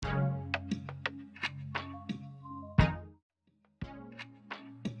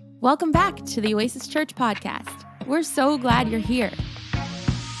Welcome back to the Oasis Church podcast. We're so glad you're here.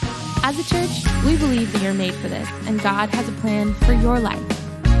 As a church, we believe that you're made for this, and God has a plan for your life.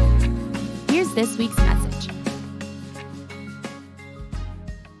 Here's this week's message.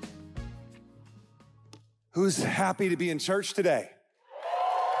 Who's happy to be in church today?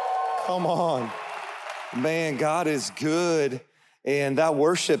 Come on. Man, God is good, and that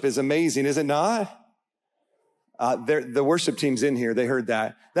worship is amazing, is it not? The worship team's in here. They heard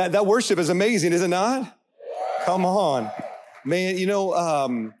that. That worship is amazing, is it not? Come on. Man, you know,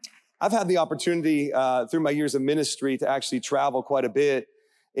 I've had the opportunity through my years of ministry to actually travel quite a bit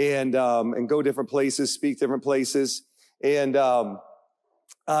and go different places, speak different places. And, you know,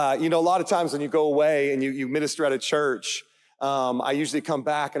 a lot of times when you go away and you minister at a church, I usually come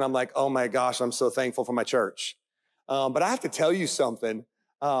back and I'm like, oh my gosh, I'm so thankful for my church. But I have to tell you something,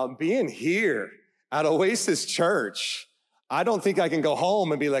 being here at Oasis Church, I don't think I can go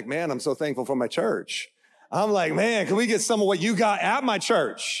home and be like, man, I'm so thankful for my church. I'm like, man, can we get some of what you got at my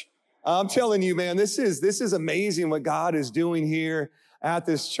church? I'm telling you, man, this is amazing what God is doing here at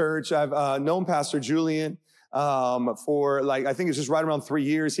this church. I've known Pastor Julian for I think it's just right around 3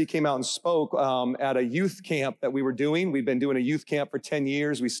 years. He came out and spoke at a youth camp that we were doing. We've been doing a youth camp for 10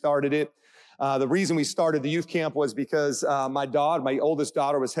 years. We started it. The reason we started the youth camp was because my oldest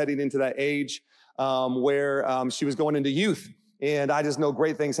daughter was heading into that age where she was going into youth. And I just know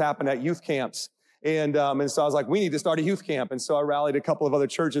great things happen at youth camps. And so I was like, we need to start a youth camp. And so I rallied a couple of other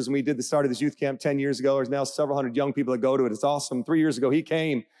churches and we did the start of this youth camp 10 years ago. There's now several hundred young people that go to it. It's awesome. 3 years ago, he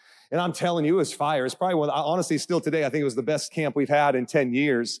came. And I'm telling you, it was fire. It's probably honestly, still today, I think it was the best camp we've had in 10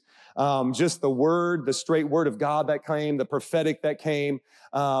 years. Just the straight word of God that came, the prophetic that came,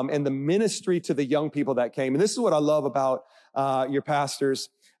 and the ministry to the young people that came. And this is what I love about your pastors,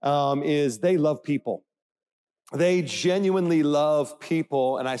 is they love people. They genuinely love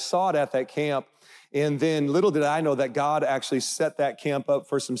people. And I saw it at that camp. And then little did I know that God actually set that camp up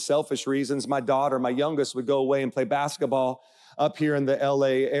for some selfish reasons. My daughter, my youngest, would go away and play basketball up here in the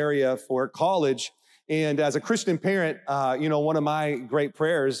LA area for college. And as a Christian parent, one of my great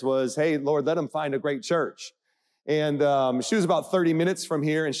prayers was, hey, Lord, let them find a great church. And she was about 30 minutes from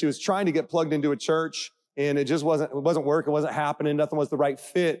here, and she was trying to get plugged into a church, and it just wasn't working, it wasn't happening, nothing was the right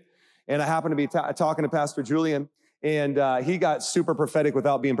fit. And I happened to be talking to Pastor Julian, and he got super prophetic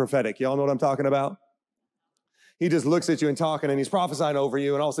without being prophetic. Y'all know what I'm talking about? He just looks at you and talking, and he's prophesying over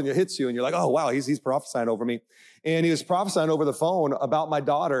you, and all of a sudden it hits you, and you're like, oh, wow, he's prophesying over me. And he was prophesying over the phone about my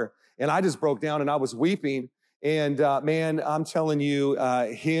daughter, and I just broke down, and I was weeping. And man, I'm telling you,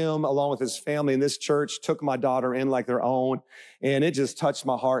 him, along with his family in this church, took my daughter in like their own, and it just touched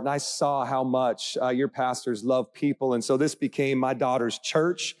my heart. And I saw how much your pastors love people. And so this became my daughter's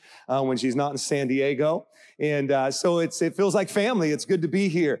church when she's not in San Diego. And so it feels like family. It's good to be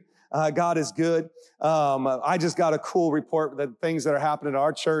here. God is good. I just got a cool report that things that are happening at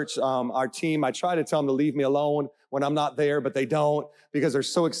our church, our team. I try to tell them to leave me alone when I'm not there, but they don't, because they're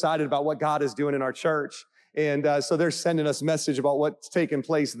so excited about what God is doing in our church. And so they're sending us message about what's taking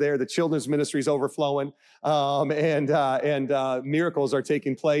place there. The children's ministry is overflowing, and miracles are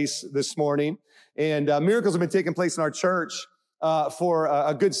taking place this morning. And miracles have been taking place in our church for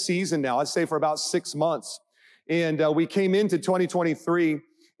a good season now. I'd say for about 6 months. And we came into 2023,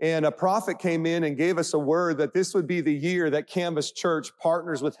 and a prophet came in and gave us a word that this would be the year that Canvas Church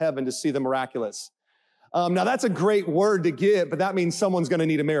partners with heaven to see the miraculous. Now, that's a great word to get, but that means someone's going to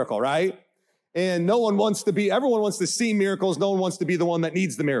need a miracle, right? And everyone wants to see miracles. No one wants to be the one that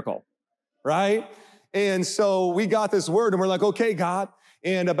needs the miracle, right? And so we got this word and we're like, okay, God.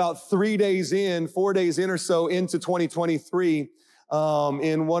 And about 4 days in or so into 2023,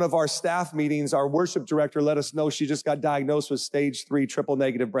 in one of our staff meetings, our worship director let us know she just got diagnosed with stage 3 triple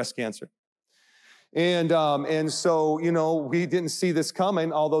negative breast cancer. And so, we didn't see this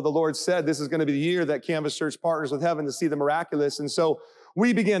coming, although the Lord said this is going to be the year that Canvas Church partners with heaven to see the miraculous. And so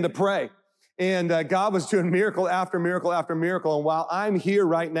we began to pray. And God was doing miracle after miracle after miracle. And while I'm here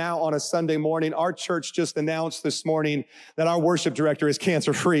right now on a Sunday morning, our church just announced this morning that our worship director is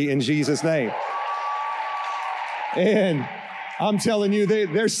cancer-free in Jesus' name. And I'm telling you,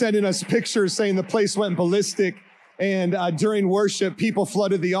 they're sending us pictures saying the place went ballistic. And during worship, people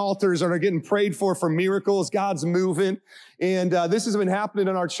flooded the altars and are getting prayed for miracles. God's moving. And this has been happening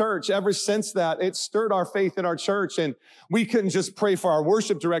in our church. Ever since that, it stirred our faith in our church. And we couldn't just pray for our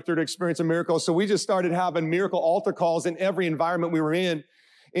worship director to experience a miracle. So we just started having miracle altar calls in every environment we were in.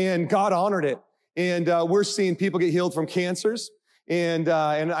 And God honored it. And we're seeing people get healed from cancers. And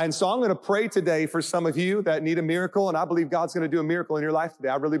so I'm going to pray today for some of you that need a miracle. And I believe God's going to do a miracle in your life today.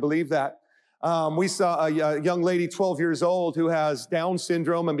 I really believe that. We saw a young lady, 12 years old, who has Down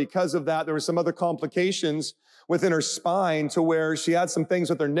syndrome. And because of that, there were some other complications within her spine to where she had some things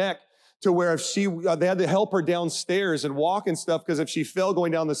with her neck to where if they had to help her downstairs and walk and stuff, because if she fell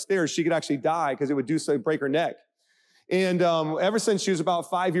going down the stairs, she could actually die because it would break her neck. And ever since she was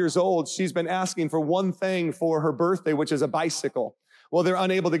about 5 years old, she's been asking for one thing for her birthday, which is a bicycle. Well, they're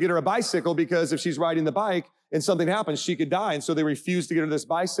unable to get her a bicycle because if she's riding the bike and something happens, she could die. And so they refused to get her this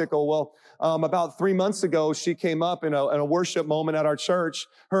bicycle. Well, about 3 months ago, she came up in a worship moment at our church,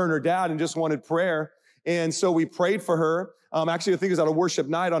 her and her dad, and just wanted prayer. And so we prayed for her. Actually, I think it was at a worship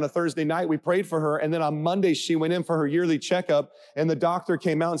night on a Thursday night. We prayed for her. And then on Monday, she went in for her yearly checkup. And the doctor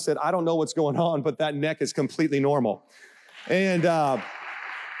came out and said, I don't know what's going on, but that neck is completely normal. And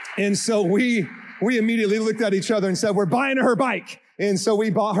so we immediately looked at each other and said, we're buying her bike. And so we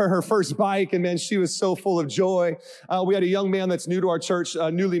bought her first bike, and man, she was so full of joy. We had a young man that's new to our church,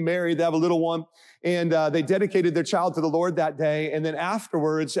 newly married. They have a little one, and they dedicated their child to the Lord that day. And then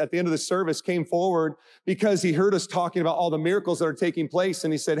afterwards, at the end of the service, came forward because he heard us talking about all the miracles that are taking place.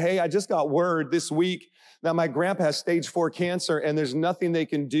 And he said, hey, I just got word this week that my grandpa has stage 4 cancer, and there's nothing they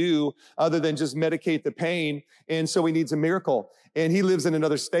can do other than just medicate the pain. And so he needs a miracle. And he lives in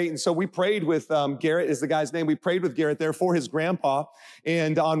another state. And so we prayed with, Garrett is the guy's name. We prayed with Garrett there for his grandpa.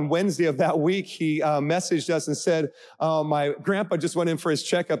 And on Wednesday of that week, he messaged us and said, my grandpa just went in for his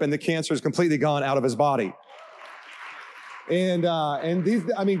checkup and the cancer is completely gone out of his body. And these,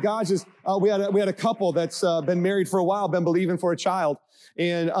 I mean, God just, we had a couple that's been married for a while, been believing for a child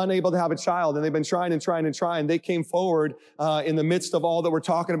and unable to have a child. And they've been trying and trying and trying. They came forward in the midst of all that we're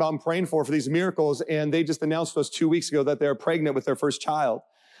talking about and praying for these miracles. And they just announced to us 2 weeks ago that they're pregnant with their first child.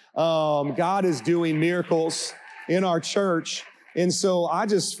 God is doing miracles in our church. And so I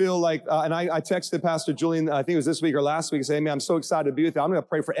just feel like, and I texted Pastor Julian, I think it was this week or last week, saying, man, I'm so excited to be with you. I'm going to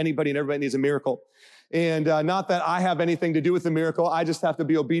pray for anybody and everybody needs a miracle. And not that I have anything to do with the miracle. I just have to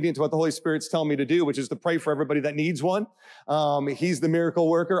be obedient to what the Holy Spirit's telling me to do, which is to pray for everybody that needs one. He's the miracle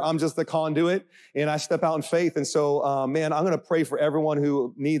worker. I'm just the conduit, and I step out in faith. And so, man, I'm going to pray for everyone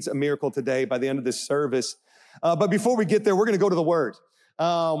who needs a miracle today by the end of this service. But before we get there, we're going to go to the Word.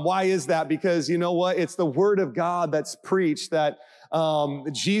 Why is that? Because you know what? It's the Word of God that's preached that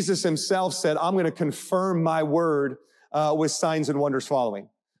Jesus himself said, I'm going to confirm my word with signs and wonders following.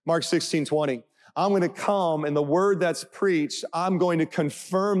 Mark 16:20. I'm going to come, and the word that's preached, I'm going to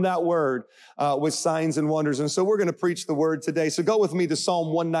confirm that word with signs and wonders. And so we're going to preach the word today. So go with me to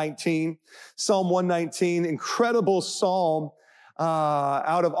Psalm 119. Psalm 119, incredible psalm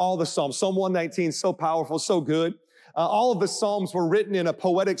out of all the psalms. Psalm 119, so powerful, so good. All of the psalms were written in a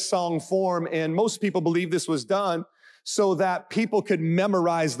poetic song form, and most people believe this was done so that people could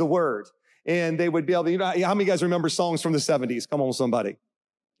memorize the word. And they would be able to, you know, how many of you guys remember songs from the 70s? Come on, somebody.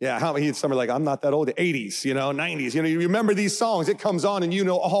 Yeah, how many? Some are like, I'm not that old. The 80s, 90s. You remember these songs. It comes on and you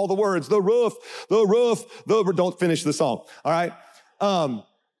know all the words. The roof. Don't finish the song, all right?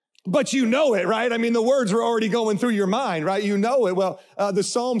 But you know it, right? I mean, the words were already going through your mind, right? You know it. Well, the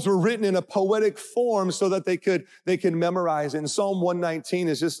Psalms were written in a poetic form so that they could memorize it. And Psalm 119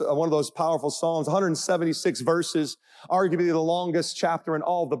 is just one of those powerful Psalms, 176 verses, arguably the longest chapter in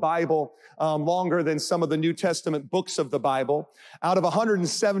all of the Bible, longer than some of the New Testament books of the Bible. Out of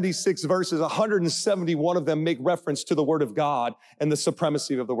 176 verses, 171 of them make reference to the Word of God and the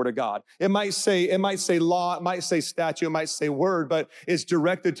supremacy of the Word of God. It might say law, it might say statute, it might say word, but it's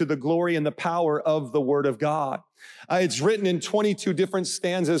directed to the glory and the power of the Word of God. It's written in 22 different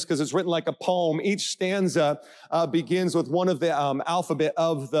stanzas because it's written like a poem. Each stanza begins with one of the alphabet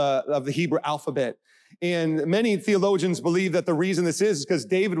of the Hebrew alphabet. And many theologians believe that the reason this is because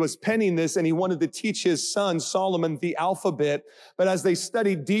David was penning this and he wanted to teach his son Solomon the alphabet. But as they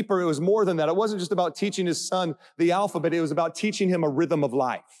studied deeper, it was more than that. It wasn't just about teaching his son the alphabet. It was about teaching him a rhythm of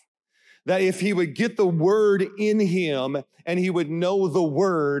life. That if he would get the word in him and he would know the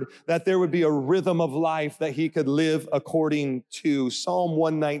word, that there would be a rhythm of life that he could live according to. Psalm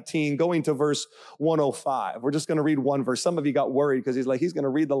 119, going to verse 105. We're just going to read one verse. Some of you got worried because he's going to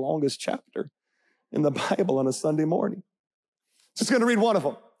read the longest chapter in the Bible on a Sunday morning. Just going to read one of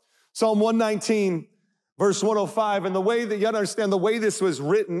them. Psalm 119, verse 105. And the way that you understand the way this was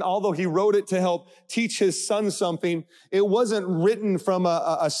written, although he wrote it to help teach his son something, it wasn't written from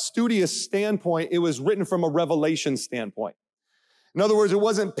a studious standpoint. It was written from a revelation standpoint. In other words, it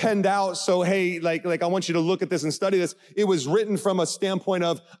wasn't penned out. So, hey, like I want you to look at this and study this. It was written from a standpoint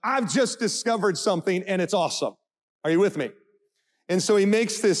of, I've just discovered something and it's awesome. Are you with me? And so he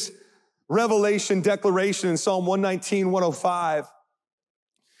makes this revelation declaration in Psalm 119, 105.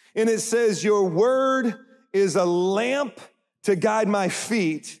 And it says, your word is a lamp to guide my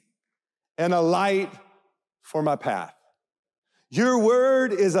feet and a light for my path. Your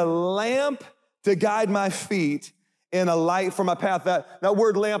word is a lamp to guide my feet and a light for my path. That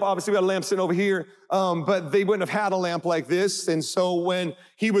word lamp, obviously we got a lamp sitting over here, but they wouldn't have had a lamp like this. And so when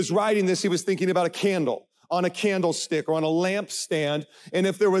he was writing this, he was thinking about a candle on a candlestick or on a lampstand. And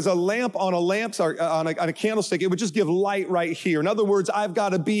if there was a lamp on a candlestick, it would just give light right here. In other words, I've got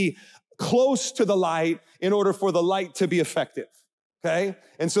to be close to the light in order for the light to be effective. Okay?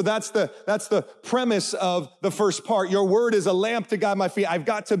 And so that's the premise of the first part. Your word is a lamp to guide my feet. I've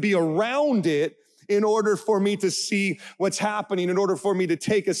got to be around it in order for me to see what's happening, in order for me to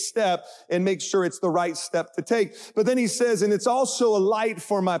take a step and make sure it's the right step to take. But then he says, and it's also a light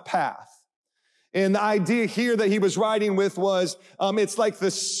for my path. And the idea here that he was writing with was, it's like the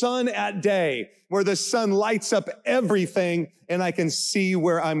sun at day, where the sun lights up everything and I can see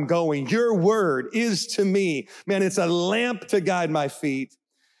where I'm going. Your word is to me, man, it's a lamp to guide my feet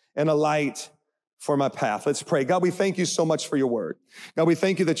and a light for my path. Let's pray. God, we thank you so much for your word. God, we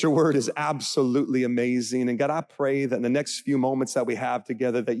thank you that your word is absolutely amazing. And God, I pray that in the next few moments that we have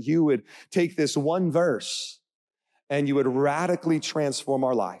together, that you would take this one verse and you would radically transform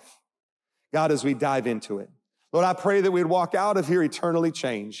our life. God, as we dive into it. Lord, I pray that we'd walk out of here eternally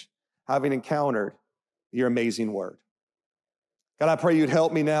changed, having encountered your amazing word. God, I pray you'd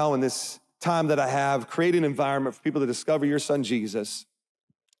help me now in this time that I have, create an environment for people to discover your son, Jesus,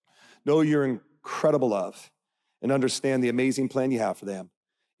 know your incredible love, and understand the amazing plan you have for them.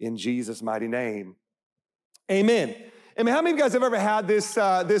 In Jesus' mighty name, amen. I mean, how many of you guys have ever had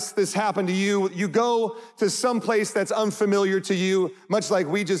this happen to you? You go to some place that's unfamiliar to you, much like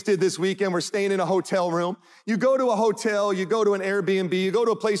we just did this weekend. We're staying in a hotel room. You go to a hotel, you go to an Airbnb, you go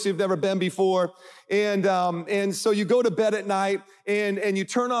to a place you've never been before. And so you go to bed at night and you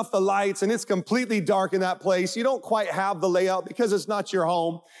turn off the lights and it's completely dark in that place. You don't quite have the layout because it's not your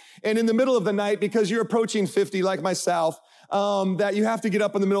home. And in the middle of the night, because you're approaching 50 like myself, that you have to get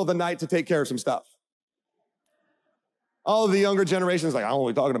up in the middle of the night to take care of some stuff. All of the younger generations like, I don't know what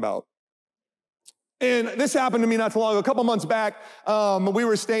you're talking about. And this happened to me not too long ago. A couple months back, we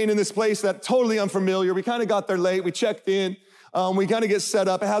were staying in this place that totally unfamiliar. We kind of got there late. We checked in. We kind of get set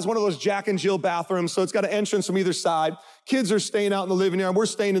up. It has one of those Jack and Jill bathrooms, so it's got an entrance from either side. Kids are staying out in the living room. We're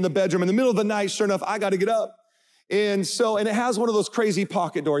staying in the bedroom. In the middle of the night, sure enough, I got to get up. And it has one of those crazy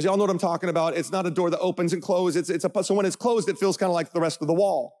pocket doors. Y'all know what I'm talking about. It's not a door that opens and closes. So when it's closed, it feels kind of like the rest of the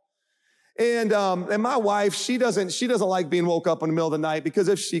wall. And my wife, she doesn't like being woke up in the middle of the night, because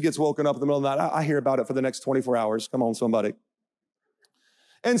if she gets woken up in the middle of the night, I hear about it for the next 24 hours. Come on, somebody.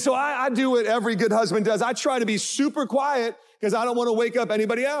 And so I do what every good husband does. I try to be super quiet because I don't want to wake up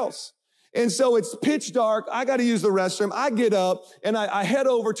anybody else. And so it's pitch dark. I got to use the restroom. I get up and I head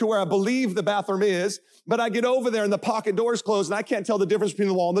over to where I believe the bathroom is, but I get over there and the pocket door's closed and I can't tell the difference between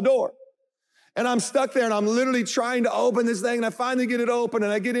the wall and the door. And I'm stuck there and I'm literally trying to open this thing and I finally get it open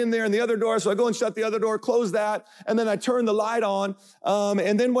and I get in there and the other door. So I go and shut the other door, close that, and then I turn the light on.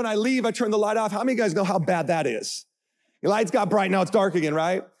 And then when I leave, I turn the light off. How many of you guys know how bad that is? Your lights got bright, now it's dark again,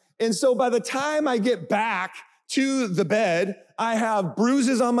 right? And so by the time I get back to the bed, I have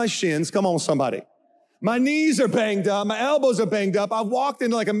bruises on my shins. Come on, somebody. My knees are banged up. My elbows are banged up. I've walked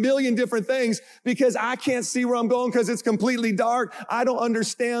into like a million different things because I can't see where I'm going because it's completely dark. I don't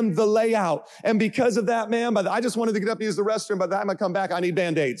understand the layout. And because of that, man, I just wanted to get up and use the restroom. By the time I come back, I need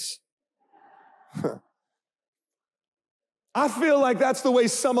Band-Aids. I feel like that's the way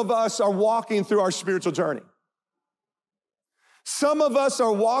some of us are walking through our spiritual journey. Some of us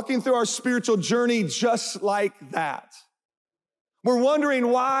are walking through our spiritual journey just like that. We're wondering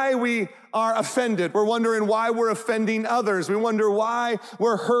why we are offended. We're wondering why we're offending others. We wonder why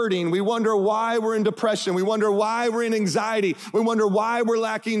we're hurting. We wonder why we're in depression. We wonder why we're in anxiety. We wonder why we're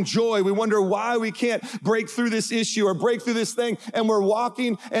lacking joy. We wonder why we can't break through this issue or break through this thing. And we're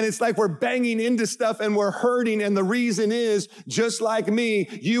walking and it's like we're banging into stuff and we're hurting. And the reason is, just like me,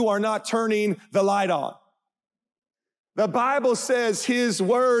 you are not turning the light on. The Bible says his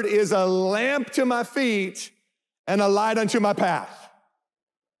word is a lamp to my feet and a light unto my path.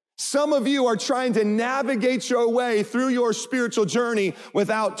 Some of you are trying to navigate your way through your spiritual journey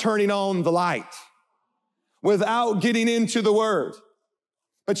without turning on the light, without getting into the word.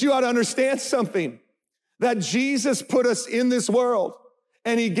 But you ought to understand something, that Jesus put us in this world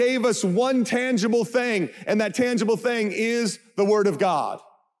and he gave us one tangible thing, and that tangible thing is the word of God.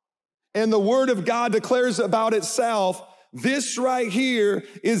 And the word of God declares about itself, this right here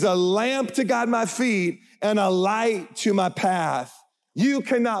is a lamp to guide my feet and a light to my path. You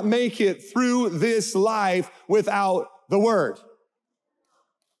cannot make it through this life without the word.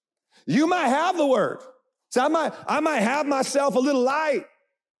 You might have the word. So I might have myself a little light,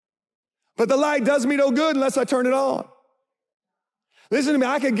 But the light does me no good unless I turn it on. Listen to me,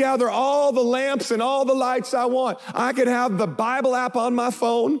 I could gather all the lamps and all the lights I want. I could have the Bible app on my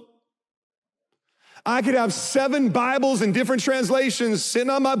phone. I could have 7 Bibles in different translations sitting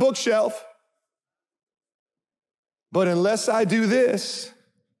on my bookshelf. But unless I do this,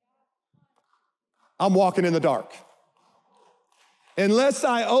 I'm walking in the dark. Unless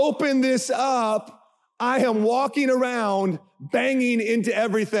I open this up, I am walking around banging into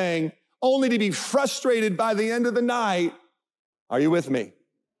everything only to be frustrated by the end of the night. Are you with me?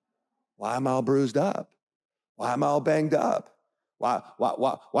 Why am I all bruised up? Why am I all banged up?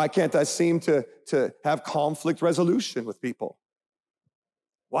 Why can't I seem to have conflict resolution with people?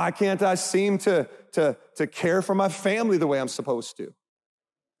 Why can't I seem to care for my family the way I'm supposed to?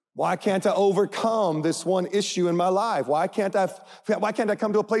 Why can't I overcome this one issue in my life? Why can't I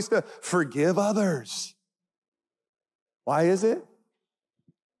come to a place to forgive others? Why is it?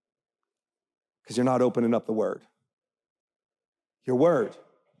 Because you're not opening up the Word. Your Word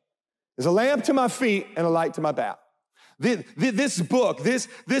is a lamp to my feet and a light to my path. This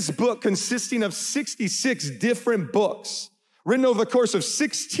book consisting of 66 different books written over the course of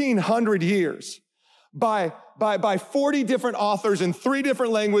 1,600 years by 40 different authors in 3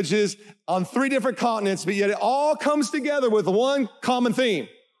 different languages on 3 different continents, but yet it all comes together with one common theme.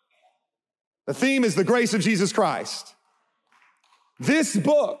 The theme is the grace of Jesus Christ. This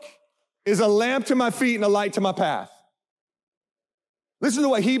book is a lamp to my feet and a light to my path. Listen to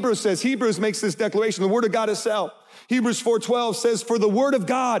what Hebrews says. Hebrews makes this declaration, the Word of God itself. Hebrews 4:12 says, for the Word of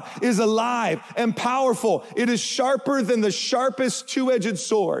God is alive and powerful. It is sharper than the sharpest 2-edged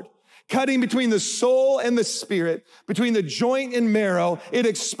sword, cutting between the soul and the spirit, between the joint and marrow. It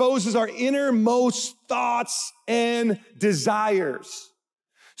exposes our innermost thoughts and desires.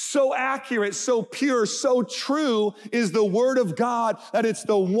 So accurate, so pure, so true is the Word of God that it's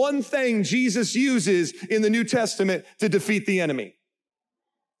the one thing Jesus uses in the New Testament to defeat the enemy.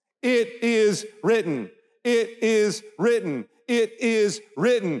 It is written. It is written. It is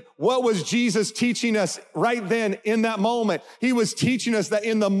written. What was Jesus teaching us right then in that moment? He was teaching us that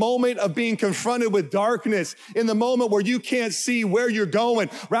in the moment of being confronted with darkness, in the moment where you can't see where you're going,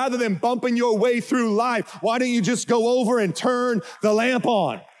 rather than bumping your way through life, why don't you just go over and turn the lamp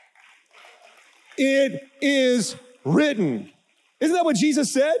on? It is written. Isn't that what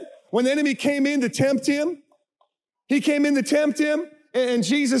Jesus said? When the enemy came in to tempt him, he came in to tempt him, and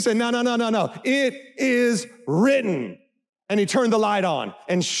Jesus said, no. It is written. And he turned the light on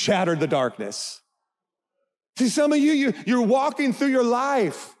and shattered the darkness. See, some of you're walking through your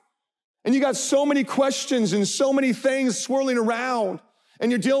life and you got so many questions and so many things swirling around and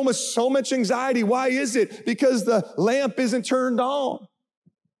you're dealing with so much anxiety. Why is it? Because the lamp isn't turned on.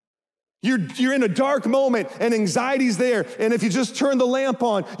 You're in a dark moment and anxiety's there. And if you just turn the lamp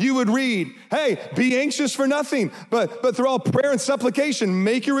on, you would read, hey, be anxious for nothing, but through all prayer and supplication,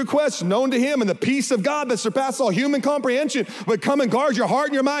 make your requests known to him, and the peace of God that surpasses all human comprehension would come and guard your heart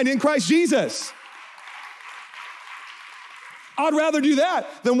and your mind in Christ Jesus. I'd rather do that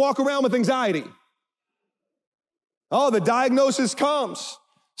than walk around with anxiety. Oh, the diagnosis comes.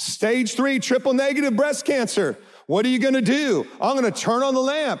 Stage 3, triple negative breast cancer. What are you going to do? I'm going to turn on the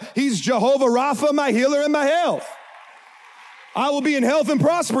lamp. He's Jehovah Rapha, my healer and my health. I will be in health and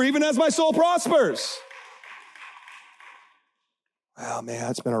prosper even as my soul prospers. Well,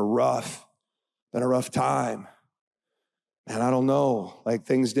 man, it's been a rough time. And I don't know, like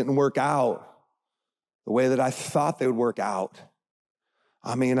things didn't work out the way that I thought they would work out.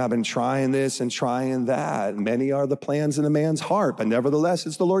 I mean, I've been trying this and trying that. Many are the plans in a man's heart, but nevertheless,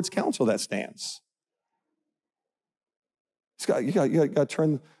 it's the Lord's counsel that stands. You got to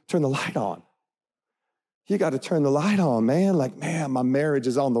turn the light on. You got to turn the light on, man. Like, man, my marriage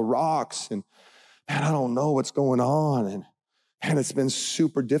is on the rocks, and man, I don't know what's going on, and it's been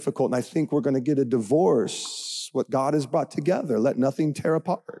super difficult, and I think we're going to get a divorce. What God has brought together, let nothing tear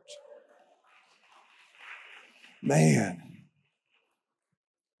apart. Man,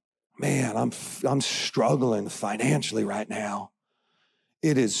 I'm struggling financially right now.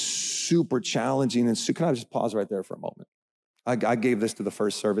 It is super challenging, and can I just pause right there for a moment? I gave this to the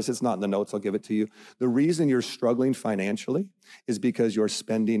first service. It's not in the notes. I'll give it to you. The reason you're struggling financially is because you're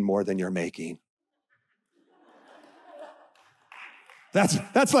spending more than you're making.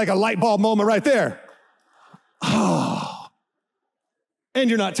 That's like a light bulb moment right there. Oh, and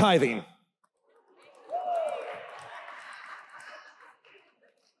you're not tithing.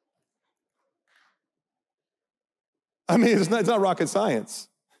 I mean, it's not rocket science.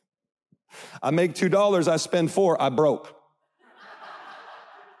 I make $2, I spend $4, I broke.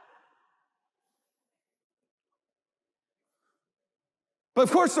 But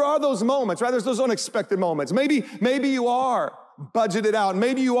of course, there are those moments, right? There's those unexpected moments. Maybe you are budgeted out.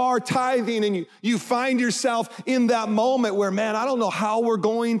 Maybe you are tithing and you find yourself in that moment where, man, I don't know how we're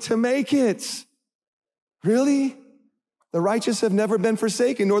going to make it. Really? The righteous have never been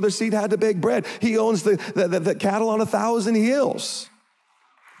forsaken, nor their seed had to beg bread. He owns the cattle on 1,000 hills.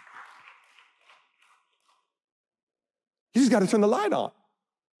 You just got to turn the light on.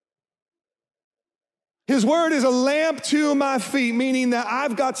 His word is a lamp to my feet, meaning that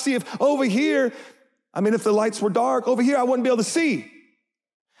I've got to see if over here, if the lights were dark, over here I wouldn't be able to see.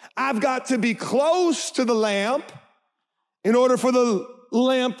 I've got to be close to the lamp in order for the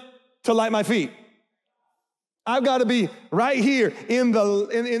lamp to light my feet. I've got to be right here in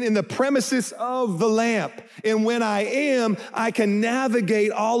the premises of the lamp. And when I am, I can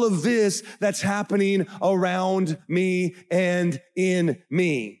navigate all of this that's happening around me and in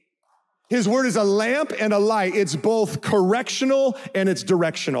me. His word is a lamp and a light. It's both correctional and it's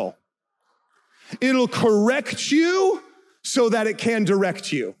directional. It'll correct you so that it can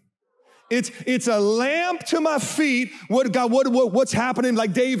direct you. It's a lamp to my feet. What's happening?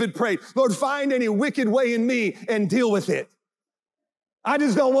 Like David prayed, Lord, find any wicked way in me and deal with it. I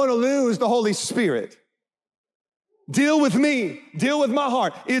just don't want to lose the Holy Spirit. Deal with me. Deal with my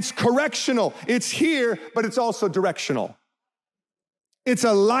heart. It's correctional. It's here, but it's also directional. It's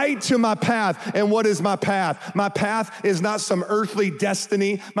a light to my path. And what is my path? My path is not some earthly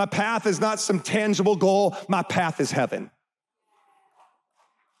destiny. My path is not some tangible goal. My path is heaven.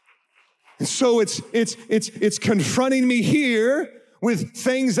 And so it's confronting me here with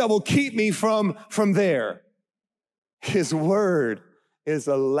things that will keep me from there. His word is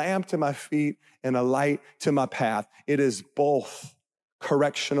a lamp to my feet and a light to my path. It is both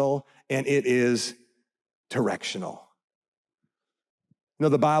correctional and it is directional. You know,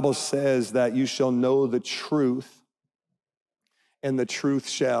 the Bible says that you shall know the truth and the truth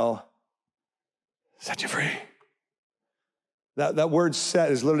shall set you free. That word set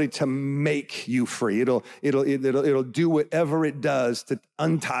is literally to make you free. It'll do whatever it does to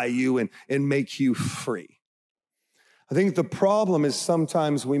untie you and make you free. I think the problem is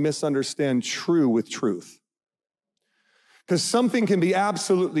sometimes we misunderstand true with truth. Because something can be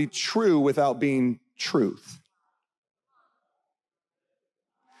absolutely true without being truth.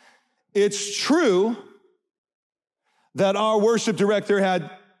 It's true that our worship director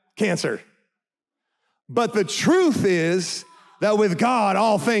had cancer. But the truth is that with God,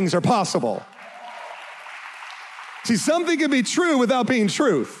 all things are possible. See, something can be true without being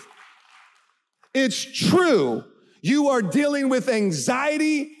truth. It's true. You are dealing with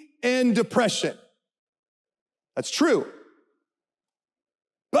anxiety and depression. That's true.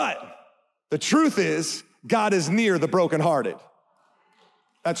 But the truth is, God is near the brokenhearted.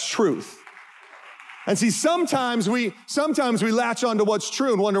 That's truth. And see, sometimes we latch onto what's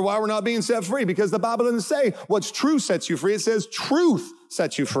true and wonder why we're not being set free, because the Bible doesn't say what's true sets you free. It says truth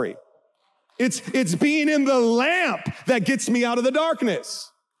sets you free. It's being in the lamp that gets me out of the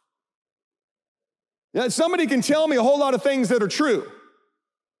darkness. Yeah, somebody can tell me a whole lot of things that are true,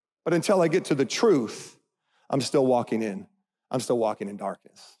 but until I get to the truth, I'm still walking in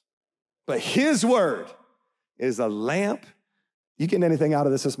darkness. But his word is a lamp. You getting anything out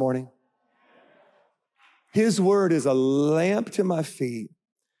of this morning? His word is a lamp to my feet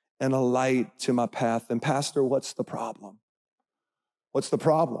and a light to my path. And Pastor, what's the problem? What's the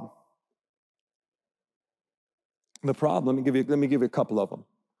problem? The problem, let me give you a couple of them.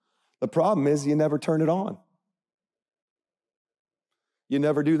 The problem is you never turn it on. You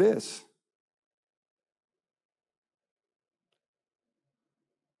never do this.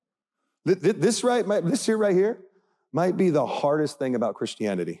 This right here might be the hardest thing about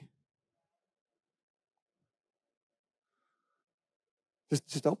Christianity.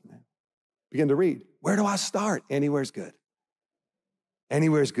 Just open it. Begin to read. Where do I start? Anywhere's good.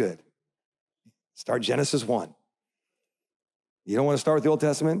 Anywhere's good. Start Genesis 1. You don't want to start with the Old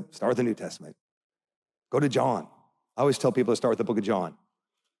Testament? Start with the New Testament. Go to John. I always tell people to start with the book of John.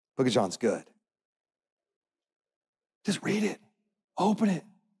 Book of John's good. Just read it. Open it.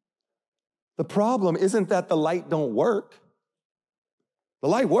 The problem isn't that the light don't work. The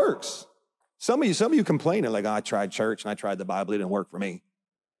light works. Some of you complain like, I tried church and I tried the Bible, it didn't work for me.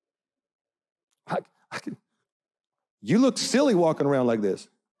 You look silly walking around like this.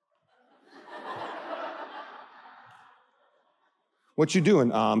 What you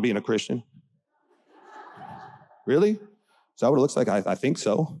doing? I'm being a Christian. Really? Is that what it looks like? I think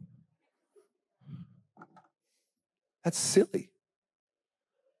so. That's silly.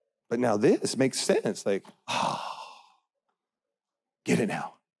 But now this makes sense. Like, get it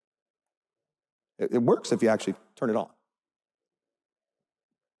now. It works if you actually turn it on.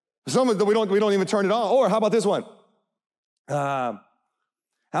 Some of them we don't even turn it on. Or how about this one? How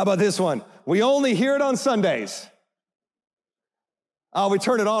about this one? We only hear it on Sundays. Oh, we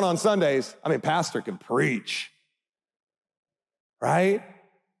turn it on Sundays. I mean, pastor can preach, right?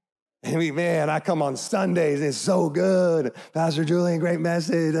 And man, I come on Sundays. It's so good. Pastor Julian, great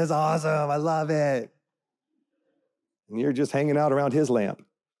message. That's awesome. I love it. And you're just hanging out around his lamp.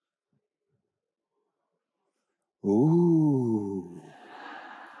 Ooh.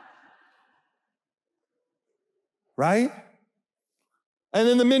 Right? And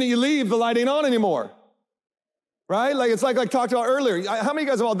then the minute you leave, the light ain't on anymore. Right? Like it's like I talked about earlier. How many of you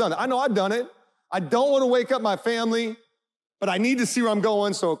guys have all done it? I know I've done it. I don't want to wake up my family, but I need to see where I'm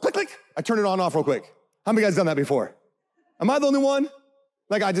going. So click, click. I turn it on off real quick. How many of you guys done that before? Am I the only one?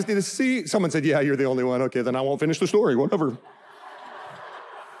 Like I just need to see. Someone said, yeah, you're the only one. Okay, then I won't finish the story. Whatever.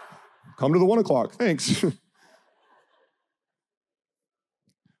 Come to the 1 o'clock. Thanks.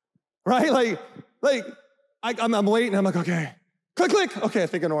 Right? I'm waiting. I'm like, okay. Click, click. Okay, I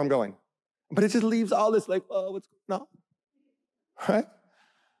think I know where I'm going. But it just leaves all this like, oh, what's going on? Right?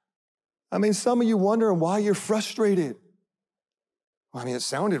 I mean, some of you wondering why you're frustrated. Well, I mean, it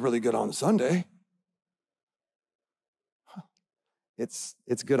sounded really good on Sunday. It's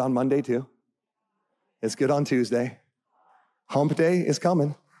good on Monday too. It's good on Tuesday. Hump day is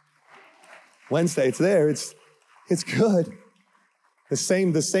coming. Wednesday, it's there. It's good. The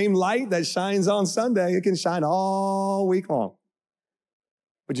same light that shines on Sunday, it can shine all week long.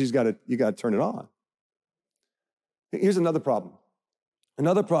 But you gotta turn it on. Here's another problem.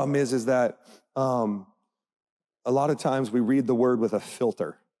 Another problem is that a lot of times we read the word with a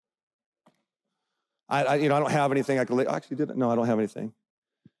filter. I don't have anything I can lay. Actually, did it? No, I don't have anything.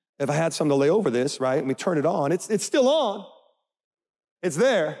 If I had something to lay over this, right, and we turn it on, it's still on. It's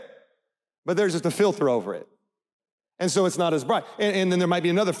there, but there's just a filter over it. And so it's not as bright. And then there might be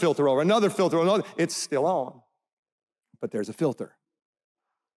another filter over, another filter over, another. It's still on, but there's a filter.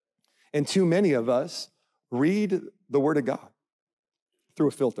 And too many of us read the Word of God through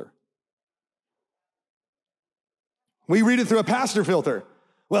a filter. We read it through a pastor filter.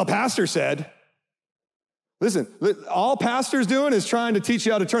 Well, pastor said, listen, all pastor's doing is trying to teach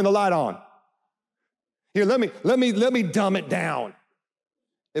you how to turn the light on. Here, let me dumb it down.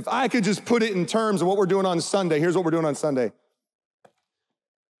 If I could just put it in terms of what we're doing on Sunday, here's what we're doing on Sunday.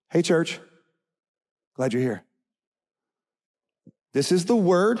 Hey, church, glad you're here. This is the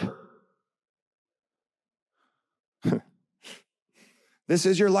Word. This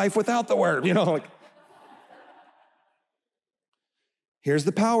is your life without the Word, like. Here's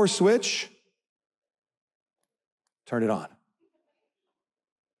the power switch. Turn it on.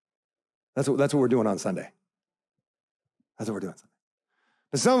 That's what we're doing on Sunday. That's what we're doing on Sunday.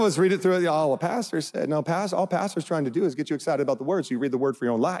 But some of us read it through, what pastor said. No, all pastor's trying to do is get you excited about the Word, so you read the Word for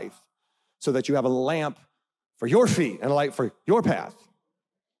your own life, so that you have a lamp for your feet and a light for your path.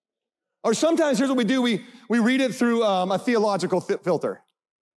 Or sometimes, here's what we do. We read it through a theological filter.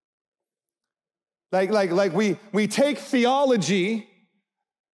 Like we take theology,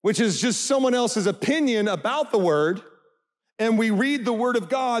 which is just someone else's opinion about the Word, and we read the Word of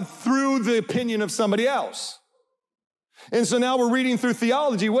God through the opinion of somebody else. And so now we're reading through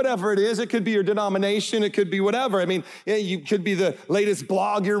theology, whatever it is. It could be your denomination. It could be whatever. I mean, you could be the latest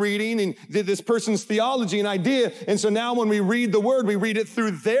blog you're reading and this person's theology and idea. And so now when we read the Word, we read it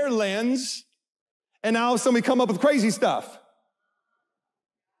through their lens. And now somebody come up with crazy stuff.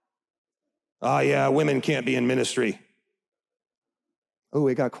 Oh, yeah, women can't be in ministry. Oh,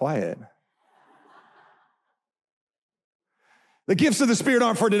 it got quiet. The gifts of the Spirit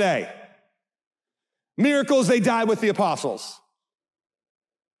aren't for today. Miracles, they died with the apostles.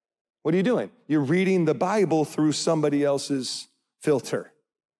 What are you doing? You're reading the Bible through somebody else's filter.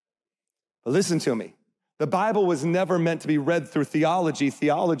 But listen to me. The Bible was never meant to be read through theology.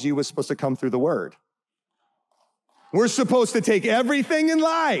 Theology was supposed to come through the Word. We're supposed to take everything in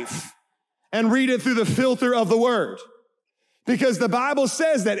life and read it through the filter of the Word. Because the Bible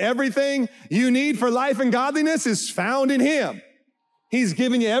says that everything you need for life and godliness is found in Him. He's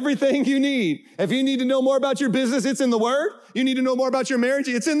given you everything you need. If you need to know more about your business, it's in the Word. You need to know more about your marriage,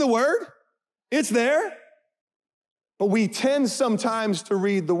 it's in the Word. It's there. But we tend sometimes to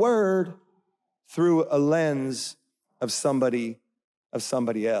read the Word through a lens of somebody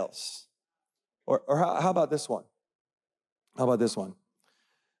else. Or how about this one? How about this one?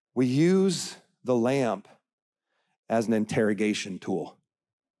 We use the lamp as an interrogation tool.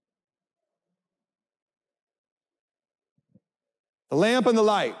 The lamp and the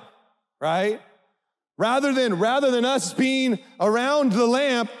light, right? Rather than us being around the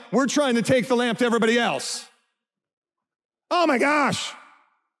lamp, we're trying to take the lamp to everybody else. Oh my gosh.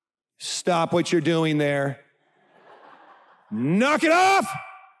 Stop what you're doing there. Knock it off.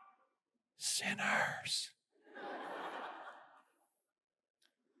 Sinners.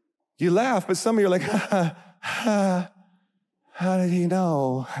 You laugh, but some of you are like, how did he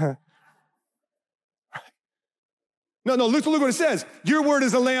know? No, look what it says. Your word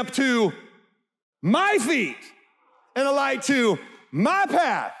is a lamp to my feet and a light to my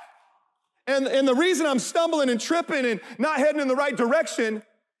path. And the reason I'm stumbling and tripping and not heading in the right direction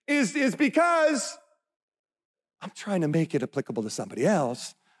is because I'm trying to make it applicable to somebody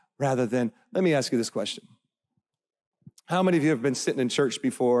else rather than, let me ask you this question. How many of you have been sitting in church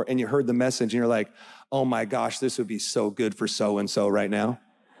before and you heard the message and you're like, oh my gosh, this would be so good for so-and-so right now?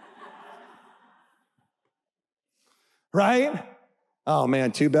 Right? Oh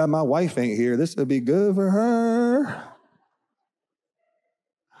man, too bad my wife ain't here. This would be good for her.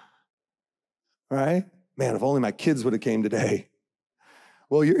 Right? Man, if only my kids would have came today.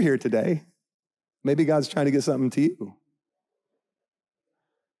 Well, you're here today. Maybe God's trying to get something to you.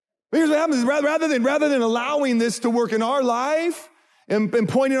 Here's what happens, rather than allowing this to work in our life and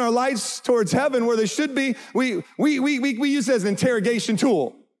pointing our lights towards heaven where they should be, we use it as an interrogation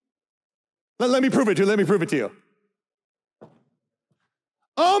tool. Let me prove it to you.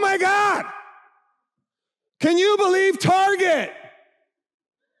 Oh my God! Can you believe Target?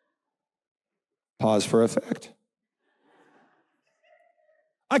 Pause for effect.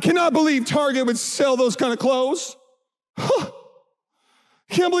 I cannot believe Target would sell those kind of clothes.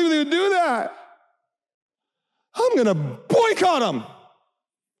 Can't believe they would do that. I'm going to boycott them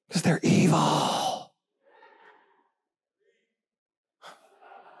because they're evil.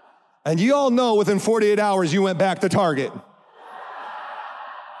 And you all know within 48 hours you went back to Target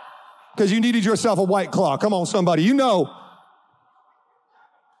because you needed yourself a White Claw. Come on, somebody. You know.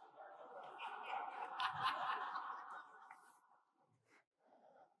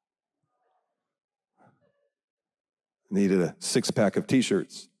 Needed a 6-pack of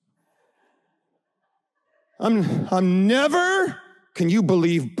t-shirts. I'm never, can you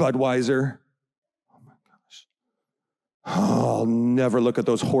believe Budweiser? Oh my gosh. Oh, I'll never look at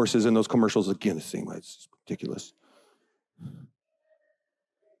those horses in those commercials again the same way. It's ridiculous.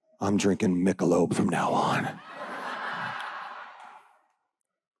 I'm drinking Michelob from now on.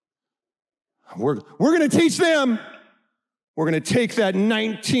 We're going to teach them. We're going to take that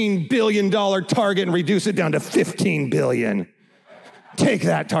 $19 billion Target and reduce it down to $15 billion. Take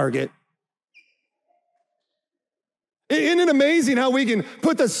that, Target. Isn't it amazing how we can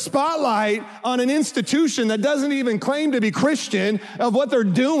put the spotlight on an institution that doesn't even claim to be Christian of what they're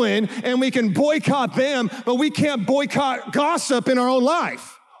doing, and we can boycott them, but we can't boycott gossip in our own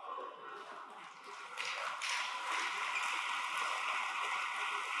life?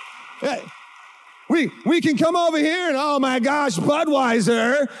 Hey. We can come over here and, oh my gosh,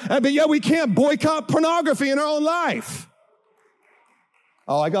 Budweiser, but yet we can't boycott pornography in our own life.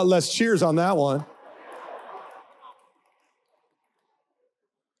 Oh, I got less cheers on that one.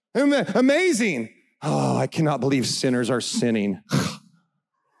 Isn't that amazing? Oh, I cannot believe sinners are sinning.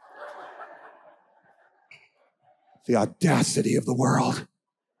 The audacity of the world.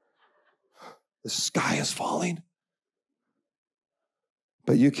 The sky is falling.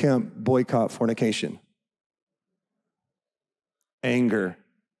 But you can't boycott fornication, anger,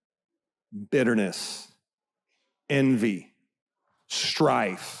 bitterness, envy,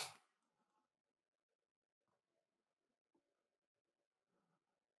 strife.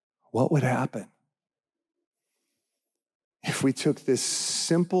 What would happen if we took this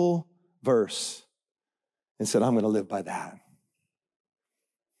simple verse and said, I'm going to live by that?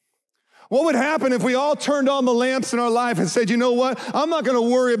 What would happen if we all turned on the lamps in our life and said, you know what? I'm not going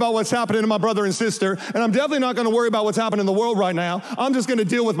to worry about what's happening to my brother and sister, and I'm definitely not going to worry about what's happening in the world right now. I'm just going to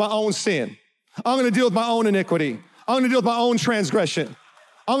deal with my own sin. I'm going to deal with my own iniquity. I'm going to deal with my own transgression.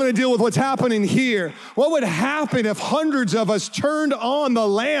 I'm going to deal with what's happening here. What would happen if hundreds of us turned on the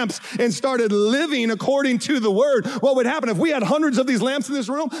lamps and started living according to the word? What would happen if we had hundreds of these lamps in this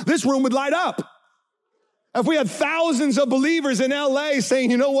room? This room would light up. If we had thousands of believers in LA saying,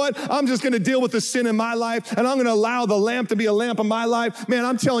 you know what, I'm just going to deal with the sin in my life and I'm going to allow the lamp to be a lamp in my life, man,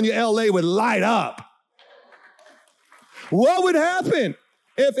 I'm telling you, LA would light up. What would happen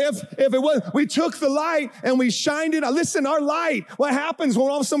if it was, we took the light and we shined it? Listen, our light, what happens when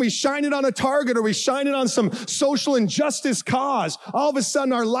all of a sudden we shine it on a Target or we shine it on some social injustice cause? All of a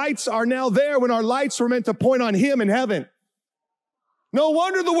sudden our lights are now there when our lights were meant to point on him in heaven. No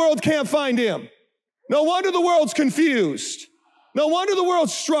wonder the world can't find him. No wonder the world's confused. No wonder the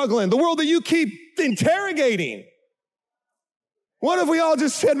world's struggling. The world that you keep interrogating. What if we all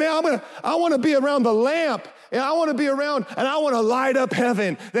just said, man, I want to be around the lamp and I want to be around and I want to light up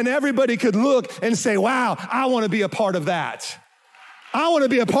heaven, then everybody could look and say, wow, I want to be a part of that. I want to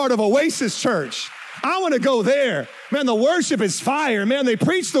be a part of Oasis Church. I want to go there. Man, the worship is fire. Man, they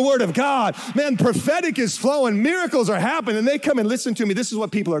preach the word of God. Man, prophetic is flowing. Miracles are happening. And they come and listen to me. This is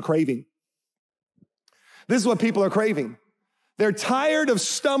what people are craving. This is what people are craving. They're tired of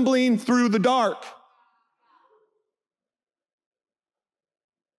stumbling through the dark.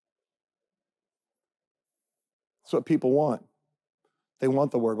 That's what people want. They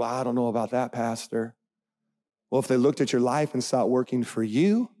want the word. Well, I don't know about that, Pastor. Well, if they looked at your life and saw it working for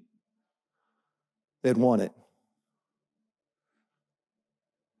you, they'd want it.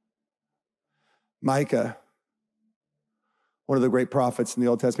 Micah, one of the great prophets in the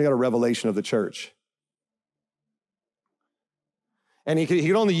Old Testament, he got a revelation of the church. And he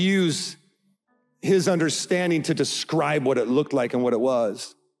could only use his understanding to describe what it looked like and what it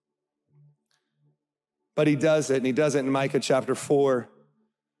was. But he does it, and he does it in Micah chapter 4,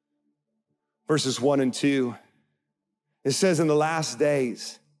 verses 1 and 2. It says, in the last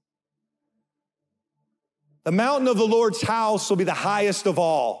days, the mountain of the Lord's house will be the highest of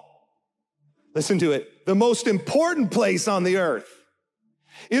all. Listen to it. The most important place on the earth.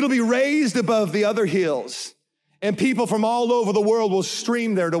 It'll be raised above the other hills, and people from all over the world will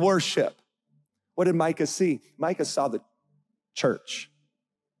stream there to worship. What did Micah see? Micah saw the church.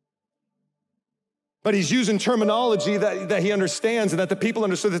 But he's using terminology that he understands and that the people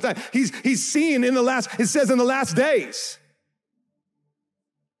understood at the time. He's seeing it says in the last days.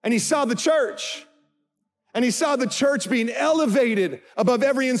 And he saw the church. And he saw the church being elevated above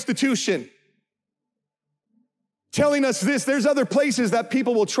every institution. Telling us this, there's other places that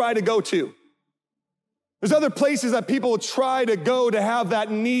people will try to go to. There's other places that people will try to go to have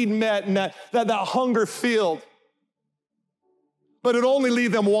that need met and that hunger filled. But it'll only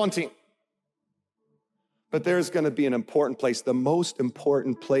leave them wanting. But there's going to be an important place, the most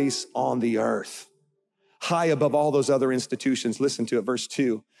important place on the earth, high above all those other institutions. Listen to it, verse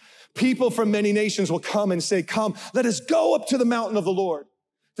 2. People from many nations will come and say, come, let us go up to the mountain of the Lord,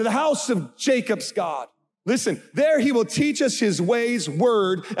 to the house of Jacob's God. Listen, there he will teach us his ways,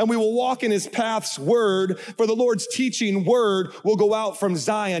 word, and we will walk in his paths, word. For the Lord's teaching, word, will go out from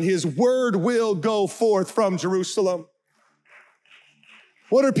Zion. His word will go forth from Jerusalem.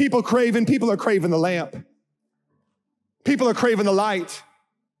 What are people craving? People are craving the lamp. People are craving the light.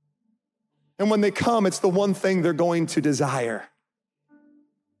 And when they come, it's the one thing they're going to desire.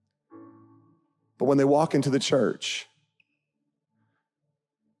 But when they walk into the church,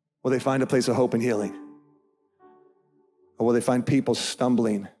 will they find a place of hope and healing? Or will they find people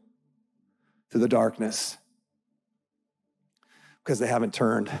stumbling through the darkness because they haven't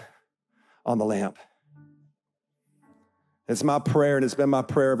turned on the lamp? It's my prayer, and it's been my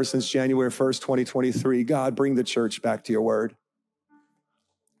prayer ever since January 1st, 2023. God, bring the church back to your word.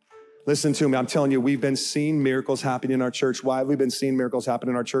 Listen to me. I'm telling you, we've been seeing miracles happen in our church. Why have we been seeing miracles happen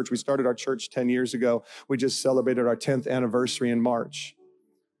in our church? We started our church 10 years ago. We just celebrated our 10th anniversary in March.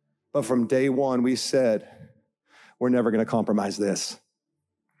 But from day one, we said, we're never going to compromise this.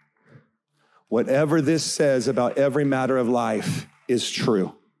 Whatever this says about every matter of life is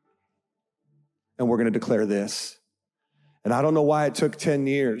true. And we're going to declare this. And I don't know why it took 10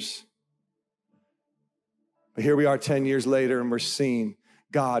 years. But here we are 10 years later, and we're seeing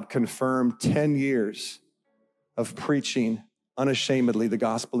God confirm 10 years of preaching unashamedly the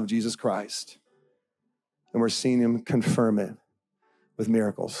gospel of Jesus Christ. And we're seeing him confirm it with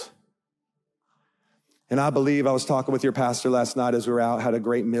miracles. And I believe, I was talking with your pastor last night as we were out, had a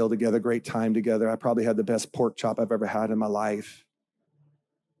great meal together, great time together. I probably had the best pork chop I've ever had in my life.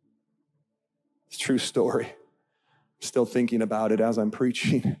 It's a true story. I'm still thinking about it as I'm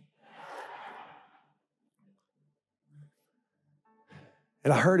preaching.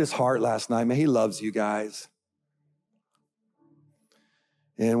 And I heard his heart last night. Man, he loves you guys.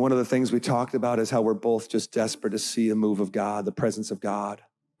 And one of the things we talked about is how we're both just desperate to see a move of God, the presence of God,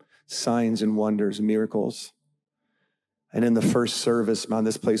 signs and wonders, miracles. And in the first service, man,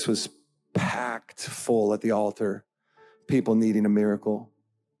 this place was packed full at the altar, people needing a miracle.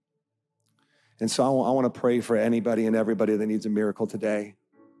 And so I want to pray for anybody and everybody that needs a miracle today.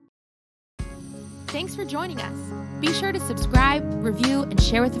 Thanks for joining us. Be sure to subscribe, review, and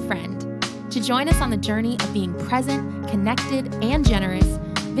share with a friend. To join us on the journey of being present, connected, and generous,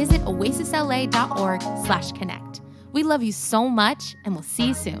 visit oasisla.org/connect. We love you so much, and we'll see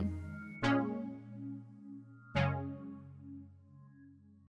you soon.